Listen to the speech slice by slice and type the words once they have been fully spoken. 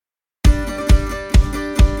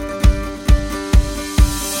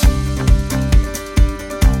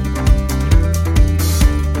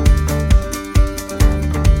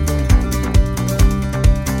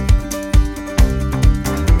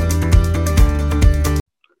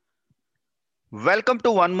Welcome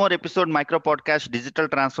to one more episode Micro Podcast Digital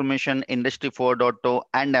Transformation Industry 4.0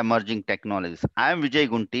 and Emerging Technologies. I am Vijay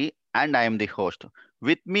Gunti and I am the host.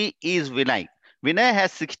 With me is Vinay. Vinay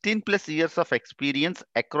has 16 plus years of experience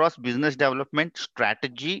across business development,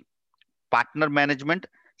 strategy, partner management,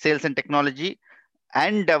 sales and technology,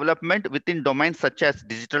 and development within domains such as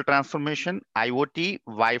digital transformation, IoT,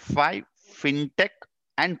 Wi-Fi, fintech,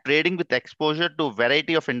 and trading with exposure to a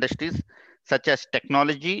variety of industries such as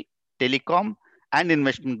technology, telecom, and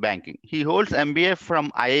investment banking. He holds MBA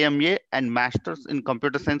from IIMA and Masters in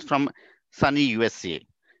Computer Science from SUNY USA.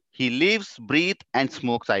 He lives, breathes, and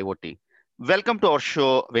smokes IoT. Welcome to our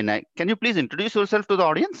show, Vinay. Can you please introduce yourself to the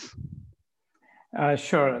audience?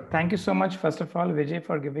 Sure. Thank you so much, first of all, Vijay,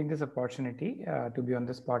 for giving this opportunity to be on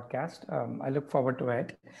this podcast. I look forward to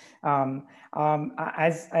it.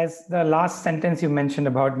 As the last sentence you mentioned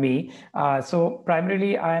about me, so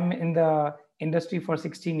primarily I'm in the industry for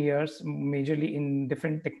 16 years, majorly in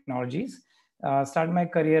different technologies. Started my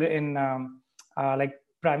career in like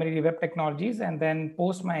primarily web technologies, and then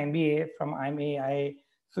post my MBA from IMA, I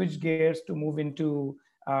switched gears to move into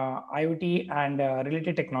IoT and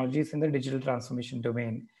related technologies in the digital transformation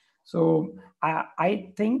domain. So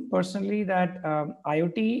I think personally that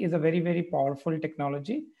IoT is a very, very powerful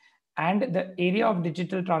technology, and the area of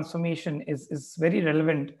digital transformation is very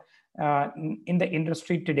relevant in the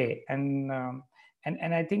industry today. And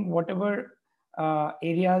I think whatever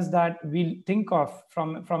areas that we think of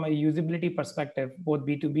from a usability perspective, both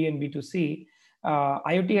B2B and B2C,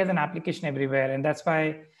 IoT has an application everywhere, and that's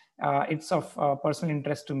why it's of personal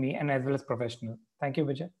interest to me and as well as professional. Thank you,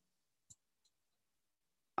 Vijay.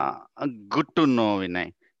 Good to know,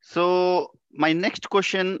 Vinay. So, my next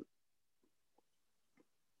question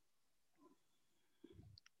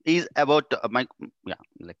is about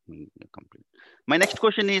let me complete. My next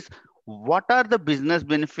question is, what are the business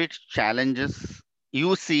benefits, challenges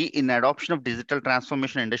you see in adoption of digital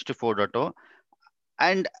transformation industry 4.0,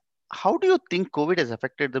 and how do you think COVID has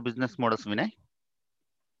affected the business models, Vinay?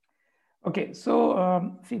 Okay,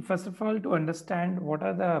 so see, first of all, to understand what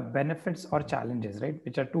are the benefits or challenges, right,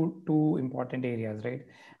 which are two important areas, right?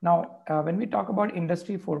 Now, when we talk about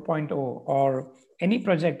Industry 4.0 or any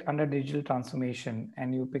project under digital transformation,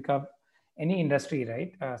 and you pick up any industry,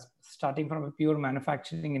 right, starting from a pure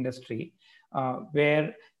manufacturing industry,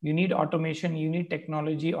 where you need automation, you need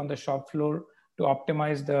technology on the shop floor to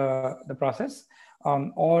optimize the process,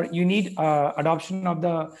 or you need adoption of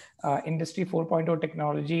the Industry 4.0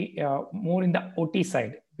 technology more in the OT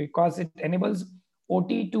side, because it enables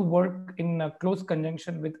OT to work in close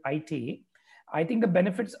conjunction with IT. I think the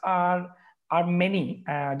benefits are many.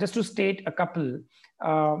 Just to state a couple,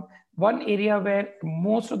 one area where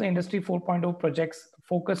most of the Industry 4.0 projects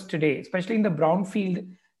focus today, especially in the brownfield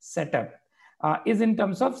setup, is in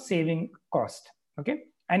terms of saving cost, okay,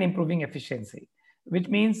 and improving efficiency, which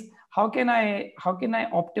means how can I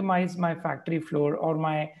optimize my factory floor or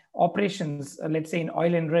my operations, let's say in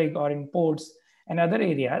oil and rig or in ports and other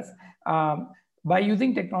areas, by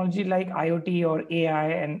using technology like IoT or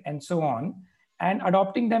AI and so on, and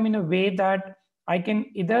adopting them in a way that I can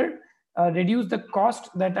either reduce the cost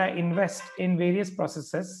that I invest in various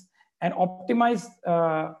processes and optimize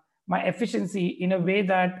my efficiency in a way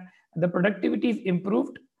that the productivity is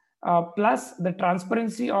improved, plus the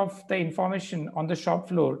transparency of the information on the shop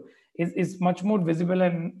floor is much more visible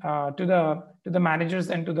and to the managers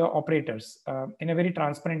and to the operators in a very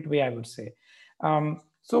transparent way, I would say.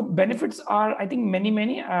 So benefits are, I think,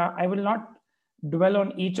 many. I will not dwell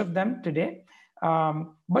on each of them today,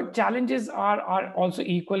 but challenges are also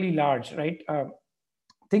equally large, right?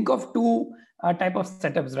 Think of two type of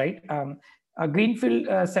setups, right? A greenfield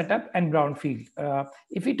setup and brownfield.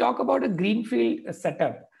 If we talk about a greenfield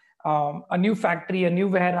setup, a new factory, a new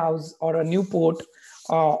warehouse, or a new port,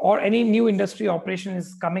 or any new industry operation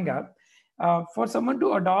is coming up, for someone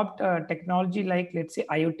to adopt technology like, let's say,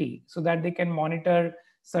 IoT, so that they can monitor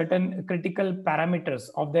certain critical parameters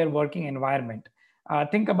of their working environment.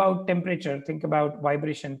 Think about temperature, think about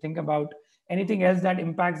vibration, think about anything else that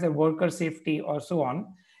impacts the worker safety or so on.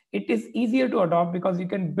 It is easier to adopt because you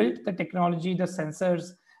can build the technology, the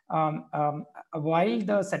sensors, while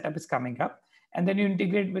the setup is coming up, and then you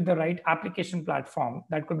integrate with the right application platform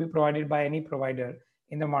that could be provided by any provider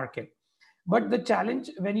in the market. But the challenge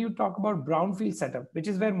when you talk about brownfield setup, which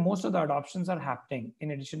is where most of the adoptions are happening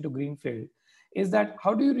in addition to greenfield, is that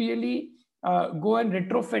how do you really go and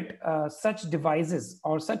retrofit such devices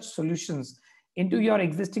or such solutions into your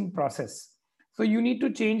existing process? So you need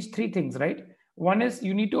to change three things, right? One is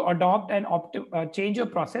you need to adopt and change your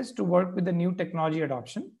process to work with the new technology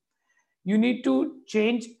adoption. You need to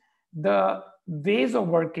change the ways of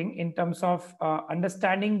working in terms of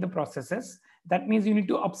understanding the processes. That means you need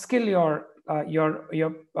to upskill your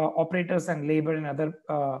operators and labor and other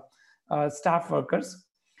staff workers.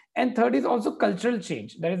 And third is also cultural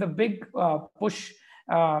change. There is a big push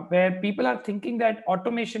where people are thinking that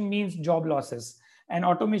automation means job losses, and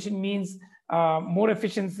automation means more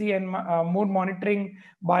efficiency and more monitoring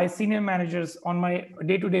by senior managers on my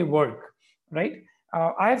day-to-day work, right?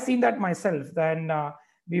 I have seen that myself. Then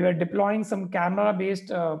we were deploying some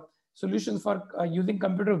camera-based solutions for using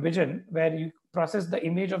computer vision, where you process the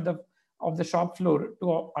image of the shop floor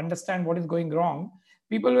to understand what is going wrong.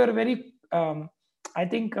 People were very, I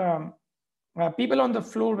think, people on the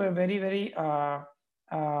floor were very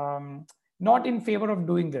not in favor of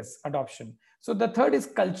doing this adoption. So the third is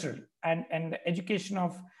culture and education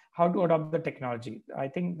of how to adopt the technology. I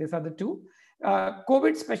think these are the two.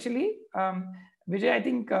 COVID especially, Vijay, I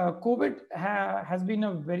think COVID has been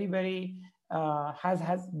a very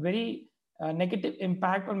has very negative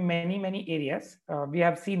impact on many areas. We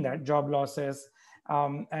have seen that job losses,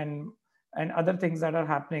 and other things that are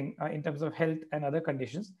happening in terms of health and other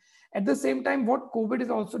conditions. At the same time, what COVID has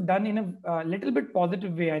also done in a little bit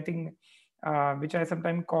positive way, I think, which I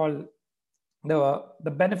sometimes call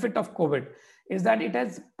the benefit of COVID, is that it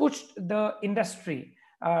has pushed the industry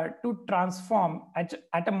to transform at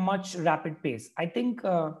a much rapid pace. I think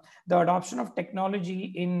the adoption of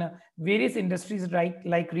technology in various industries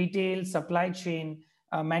like retail, supply chain,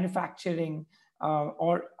 manufacturing,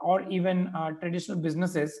 or even traditional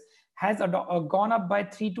businesses has gone up by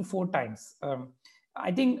 3 to 4 times.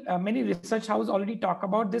 I think many research houses already talk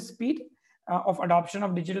about this speed of adoption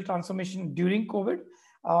of digital transformation during COVID.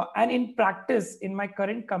 And in practice, in my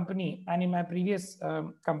current company and in my previous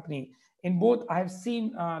company, in both, I have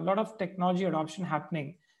seen a lot of technology adoption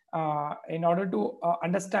happening in order to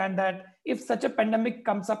understand that if such a pandemic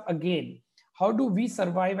comes up again, how do we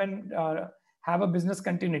survive and have a business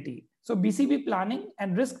continuity? So BCP planning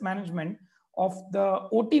and risk management of the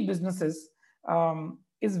OT businesses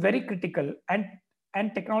is very critical,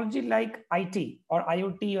 and technology like IT or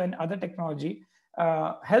IoT and other technology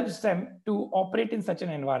helps them to operate in such an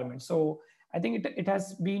environment. So I think it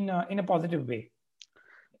has been in a positive way.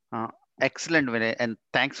 Uh, Excellent, Vinay, and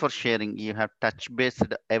thanks for sharing. You have touch based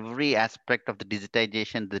every aspect of the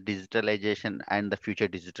digitization, the digitalization, and the future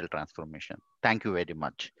digital transformation. Thank you very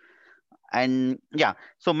much. And yeah,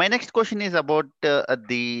 so my next question is about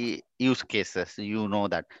the use cases. You know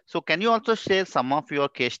that. So can you also share some of your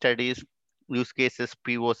case studies, use cases,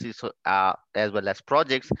 POCs, as well as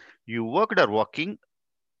projects you worked or working,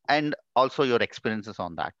 and also your experiences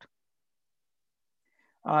on that?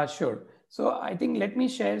 Sure. So I think let me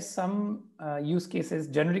share some use cases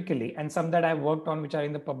generically and some that I've worked on which are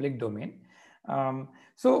in the public domain.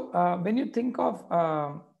 So when you think of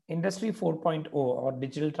Industry 4.0 or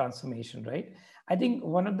digital transformation, right? I think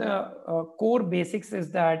one of the core basics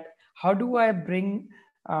is that how do I bring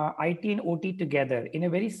IT and OT together in a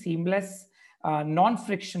very seamless,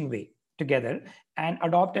 non-friction way together and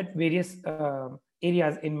adopt at various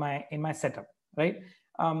areas in my setup, right?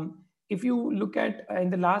 If you look at in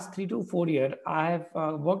the last 3 to 4 years, I have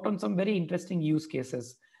worked on some very interesting use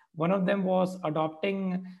cases. One of them was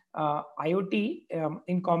adopting IoT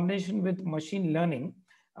in combination with machine learning,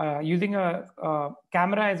 using a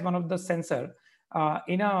camera as one of the sensor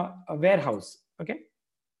in a warehouse. Okay,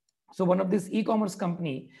 so one of this e-commerce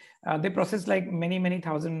company, they process like many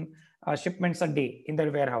thousand shipments a day in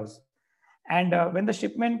their warehouse, and when the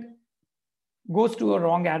shipment goes to a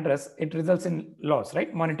wrong address, it results in loss,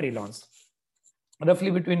 right? Monetary loss,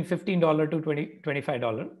 roughly between $15 to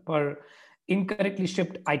 $25 per incorrectly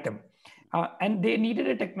shipped item. And they needed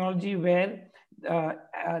a technology where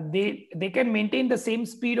they can maintain the same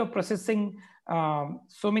speed of processing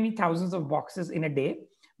so many thousands of boxes in a day,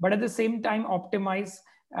 but at the same time optimize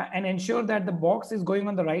and ensure that the box is going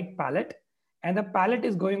on the right pallet and the pallet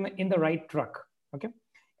is going in the right truck. Okay.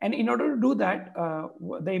 And in order to do that,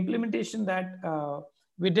 the implementation that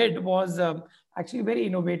we did was actually very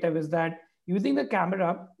innovative, is that using the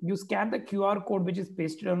camera, you scan the QR code which is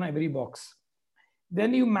pasted on every box.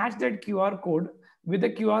 Then you match that QR code with the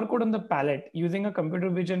QR code on the pallet using a computer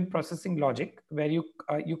vision processing logic, where you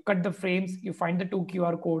cut the frames, you find the two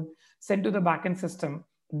QR code, send to the backend system,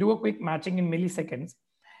 do a quick matching in milliseconds.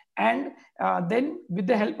 And then with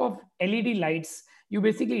the help of LED lights, you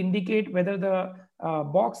basically indicate whether the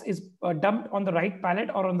box is dumped on the right pallet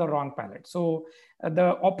or on the wrong pallet. So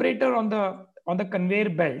the operator on the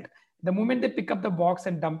conveyor belt, the moment they pick up the box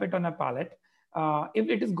and dump it on a pallet, if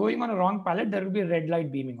it is going on a wrong pallet, there will be a red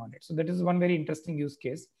light beaming on it. So that is one very interesting use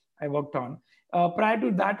case I worked on. Prior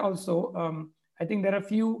to that also, I think there are a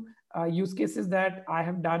few use cases that I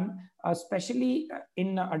have done, especially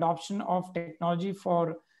in adoption of technology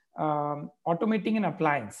for automating an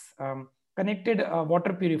appliance, connected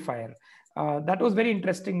water purifier. That was very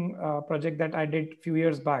interesting project that I did a few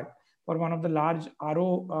years back for one of the large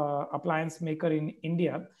RO appliance maker in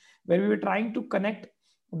India, where we were trying to connect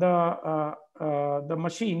the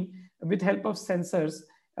machine with help of sensors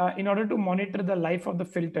in order to monitor the life of the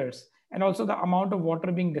filters and also the amount of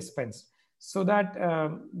water being dispensed, so that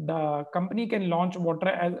the company can launch water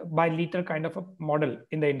as by liter kind of a model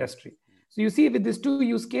in the industry. So you see with these two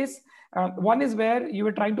use case, one is where you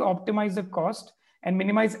were trying to optimize the cost and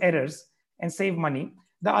minimize errors and save money.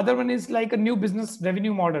 The other one is like a new business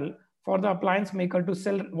revenue model for the appliance maker to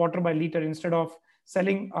sell water by liter instead of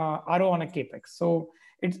selling RO on a capex. So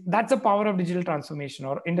that's the power of digital transformation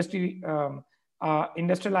or industrial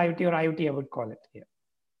IoT or IoT, I would call it. Yeah.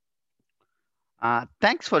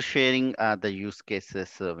 Thanks for sharing the use cases,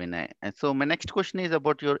 Vinay. And so my next question is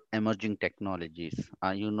about your emerging technologies.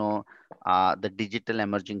 The digital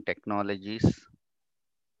emerging technologies.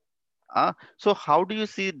 So how do you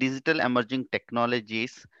see digital emerging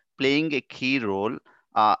technologies playing a key role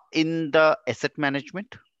in the asset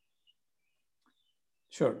management?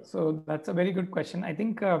 Sure. So that's a very good question. I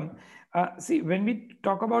think, see, when we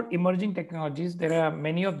talk about emerging technologies, there are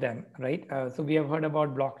many of them, right? So we have heard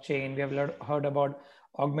about blockchain, we have heard about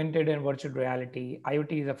augmented and virtual reality,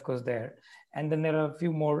 IoT is of course there. And then there are a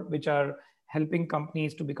few more which are helping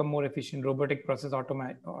companies to become more efficient, robotic process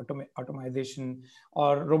automation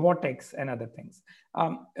or robotics and other things.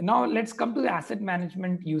 Now let's come to the asset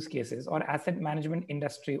management use cases or asset management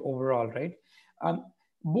industry overall, right?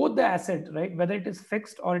 Both the asset, right, whether it is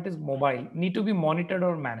fixed or it is mobile, need to be monitored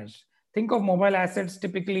or managed. Think of mobile assets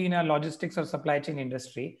typically in a logistics or supply chain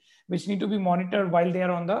industry, which need to be monitored while they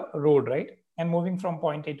are on the road, right, and moving from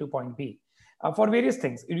point A to point B. For various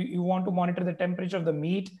things, you want to monitor the temperature of the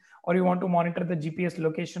meat, or you want to monitor the GPS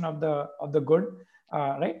location of the good,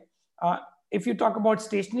 right? If you talk about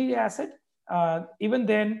stationary asset, even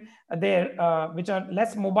then there which are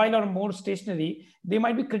less mobile or more stationary, they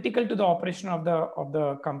might be critical to the operation of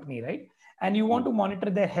the company, right? And you want to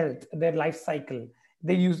monitor their health, their life cycle,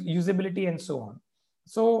 their usability and so on.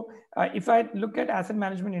 So if I look at asset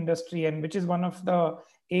management industry, and which is one of the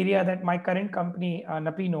area that my current company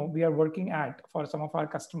Napino, we are working at for some of our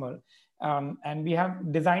customer, and we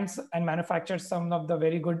have designed and manufactured some of the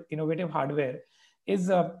very good innovative hardware,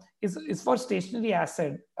 is for stationary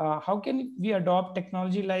asset. How can we adopt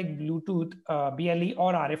technology like Bluetooth, BLE,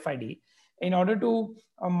 or RFID in order to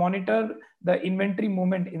monitor the inventory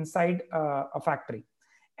movement inside a factory,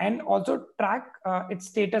 and also track its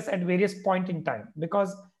status at various point in time?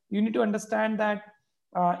 Because you need to understand that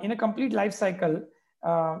in a complete life cycle,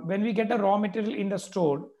 when we get a raw material in the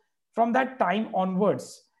store, from that time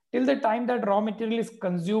onwards till the time that raw material is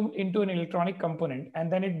consumed into an electronic component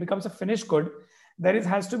and then it becomes a finished good,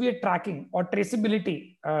 has to be a tracking or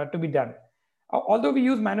traceability to be done. Although we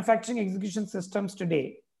use manufacturing execution systems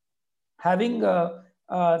today, having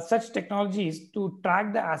such technologies to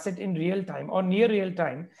track the asset in real time or near real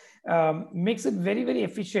time makes it very, very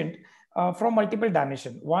efficient from multiple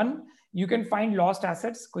dimensions. One, you can find lost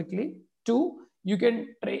assets quickly. Two, you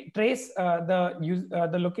can trace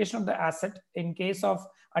the location of the asset in case of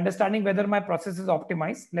understanding whether my process is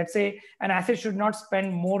optimized. Let's say an asset should not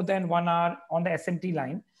spend more than 1 hour on the SMT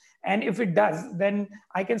line. And if it does, then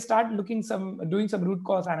I can start doing some root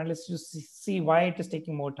cause analysis to see why it is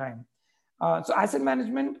taking more time. So asset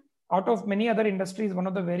management, out of many other industries, one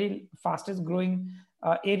of the very fastest growing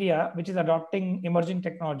area, which is adopting emerging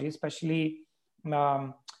technology, especially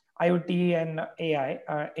IoT and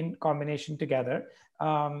AI in combination together.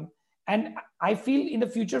 And I feel in the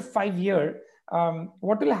future 5 years,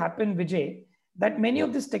 what will happen, Vijay, that many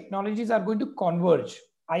of these technologies are going to converge.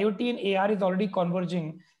 IoT and AR is already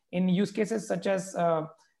converging in use cases such as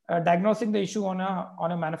diagnosing the issue on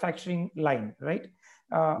a manufacturing line, right?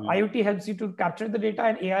 IoT helps you to capture the data,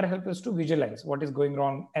 and AR helps us to visualize what is going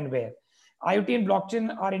wrong and where. IoT and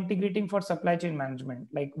blockchain are integrating for supply chain management,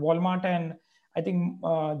 like Walmart and I think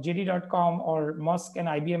JD.com or Musk and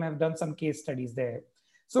IBM have done some case studies there.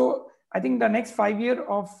 So I think the next 5 year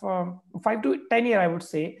of 5 to 10 year, I would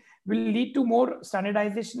say, will lead to more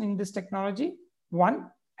standardization in this technology. One,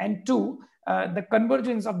 and two, the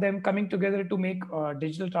convergence of them coming together to make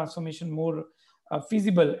digital transformation more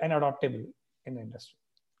feasible and adoptable in the industry.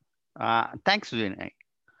 Thanks, Vinay.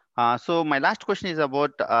 So my last question is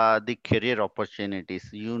about the career opportunities.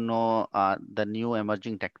 The new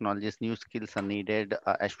emerging technologies, new skills are needed,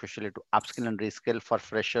 especially to upskill and reskill for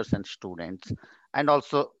freshers and students, and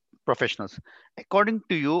also professionals. According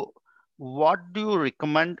to you, what do you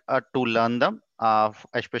recommend to learn them,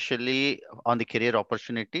 especially on the career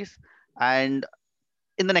opportunities and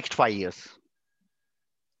in the next 5 years?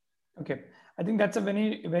 Okay, I think that's a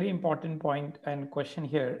very important point and question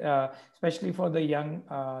here, especially for the young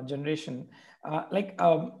generation.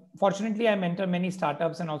 Fortunately, I mentor many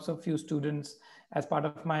startups and also few students as part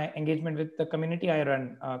of my engagement with the community I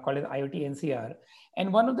run called as IoT NCR.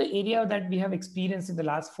 And one of the area that we have experienced in the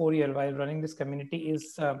last 4 years while running this community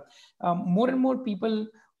is more and more people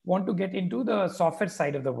want to get into the software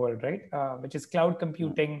side of the world, right? Which is cloud Mm.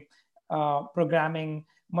 computing, programming,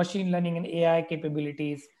 machine learning, and AI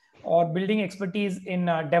capabilities, or building expertise in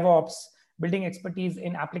DevOps, building expertise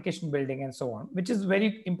in application building, and so on, which is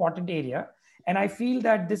very important area. And I feel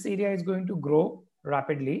that this area is going to grow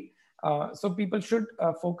rapidly. So people should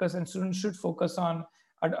focus, and students should focus on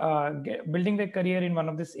building their career in one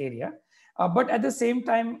of this area. But at the same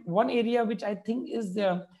time, one area which I think is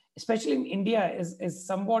especially in India is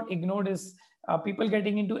somewhat ignored is people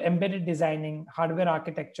getting into embedded designing, hardware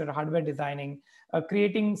architecture, hardware designing,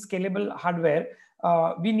 creating scalable hardware.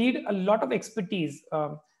 We need a lot of expertise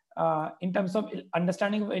in terms of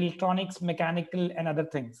understanding of electronics, mechanical, and other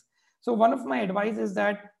things. So one of my advice is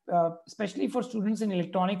that, especially for students in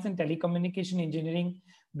electronics and telecommunication engineering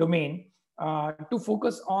domain, to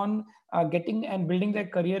focus on getting and building their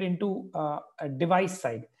career into a device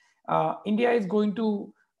side. India is going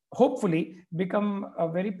to hopefully become a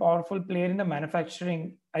very powerful player in the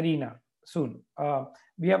manufacturing arena soon.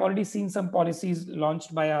 We have already seen some policies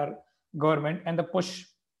launched by our government and the push.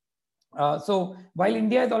 So while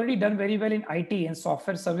India has already done very well in IT and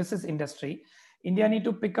software services industry, India need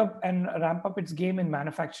to pick up and ramp up its game in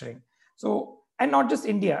manufacturing. So, and not just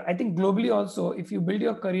India, I think globally also, if you build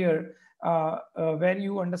your career where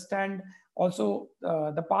you understand also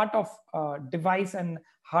the part of device and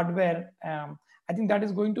hardware, I think that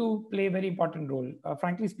is going to play a very important role.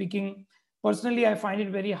 Frankly speaking, personally, I find it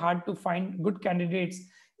very hard to find good candidates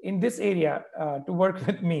in this area to work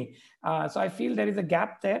with me. So I feel there is a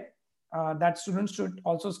gap there that students should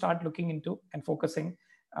also start looking into and focusing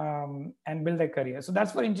and build their career. So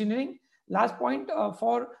that's for engineering. Last point,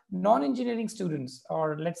 for non-engineering students,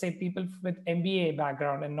 or let's say people with MBA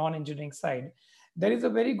background and non-engineering side, there is a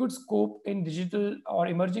very good scope in digital or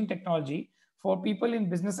emerging technology for people in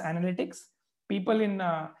business analytics, people in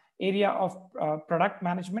area of product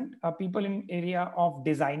management, people in area of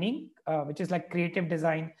designing, which is like creative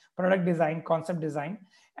design, product design, concept design,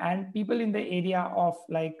 and people in the area of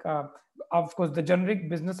of course, the generic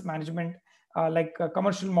business management,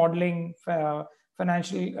 commercial modeling,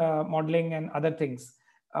 financial modeling, and other things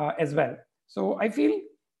as well. So I feel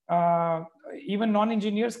uh, even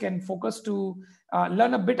non-engineers can focus to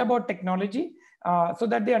learn a bit about technology so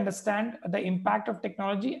that they understand the impact of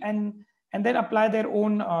technology, and then apply their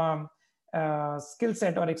own skill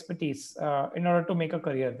set or expertise in order to make a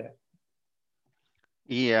career there.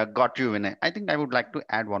 Yeah, got you, Vinay. I think I would like to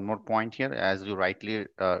add one more point here, as you rightly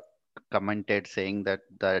commented, saying that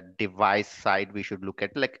the device side we should look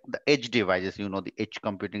at, like the edge devices. The edge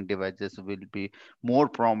computing devices will be more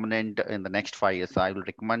prominent in the next 5 years. So I will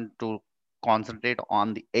recommend to concentrate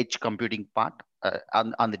on the edge computing part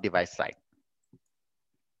on the device side.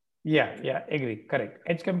 Yeah, agree. Correct.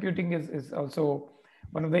 Edge computing is also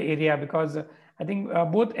one of the area, because I think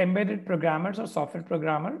both embedded programmers or software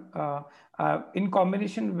programmer, in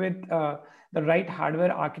combination with the right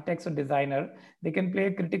hardware architects or designer, they can play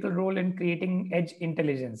a critical role in creating edge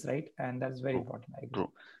intelligence, right? And that's very True, important. I agree.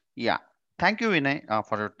 true. Yeah. Thank you, Vinay,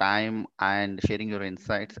 for your time and sharing your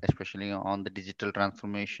insights, especially on the digital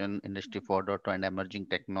transformation, Industry 4.0, and emerging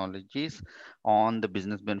technologies, on the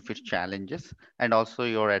business benefits challenges, and also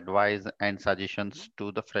your advice and suggestions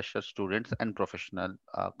to the fresher students and professional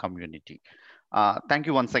community. Thank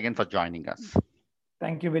you once again for joining us.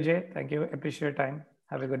 Thank you, Vijay. Thank you. Appreciate your time.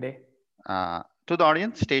 Have a good day. To the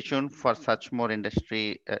audience, stay tuned for such more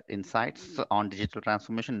industry insights on digital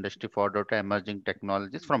transformation, Industry 4.0, emerging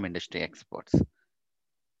technologies from industry experts.